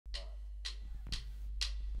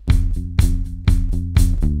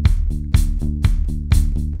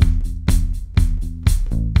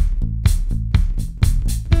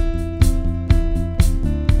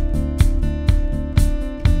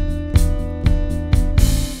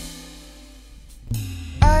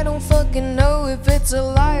fucking know if it's a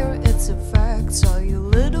lie or it's a fact. Saw your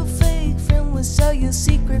little fake friend would sell your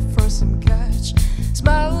secret for some cash.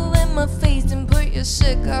 Smile in my face and put your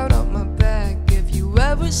sick out of my back. If you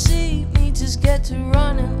ever see me, just get to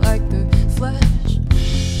running like the Flash.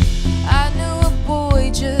 I knew a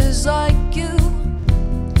boy just like you.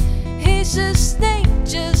 He's a snake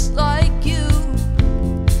just like you.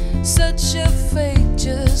 Such a fake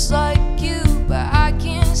just like you. But I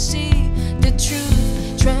can't see the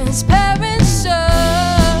truth. Transparent soul.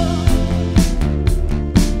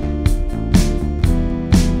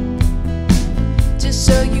 Just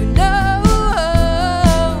so you know,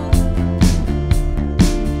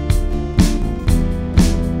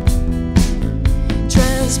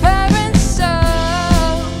 transparent soul.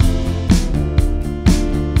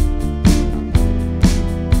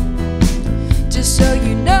 Just so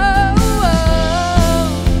you know.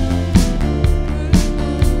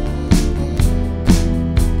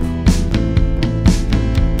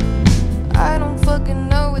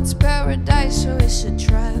 It's paradise or it's a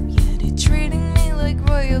trap. Yeah, they're treating me like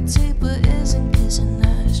royalty, but isn't kissing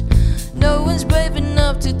ass. No one's brave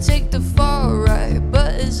enough to take the fall, right?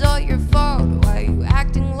 But it's all your fault. Why you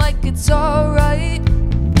acting like it's alright?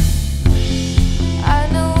 I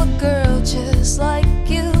know a girl just like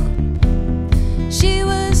you. She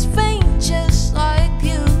was faint just like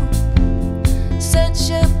you. Such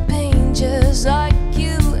a pain just like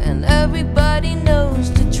you. And everybody knows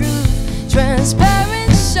the truth. Transparent.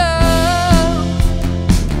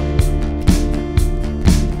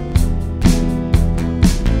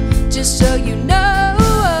 Just so you know,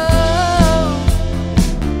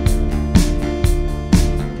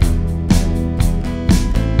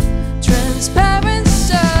 transparent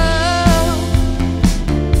soul.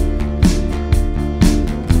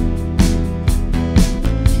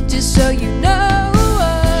 Just so you know.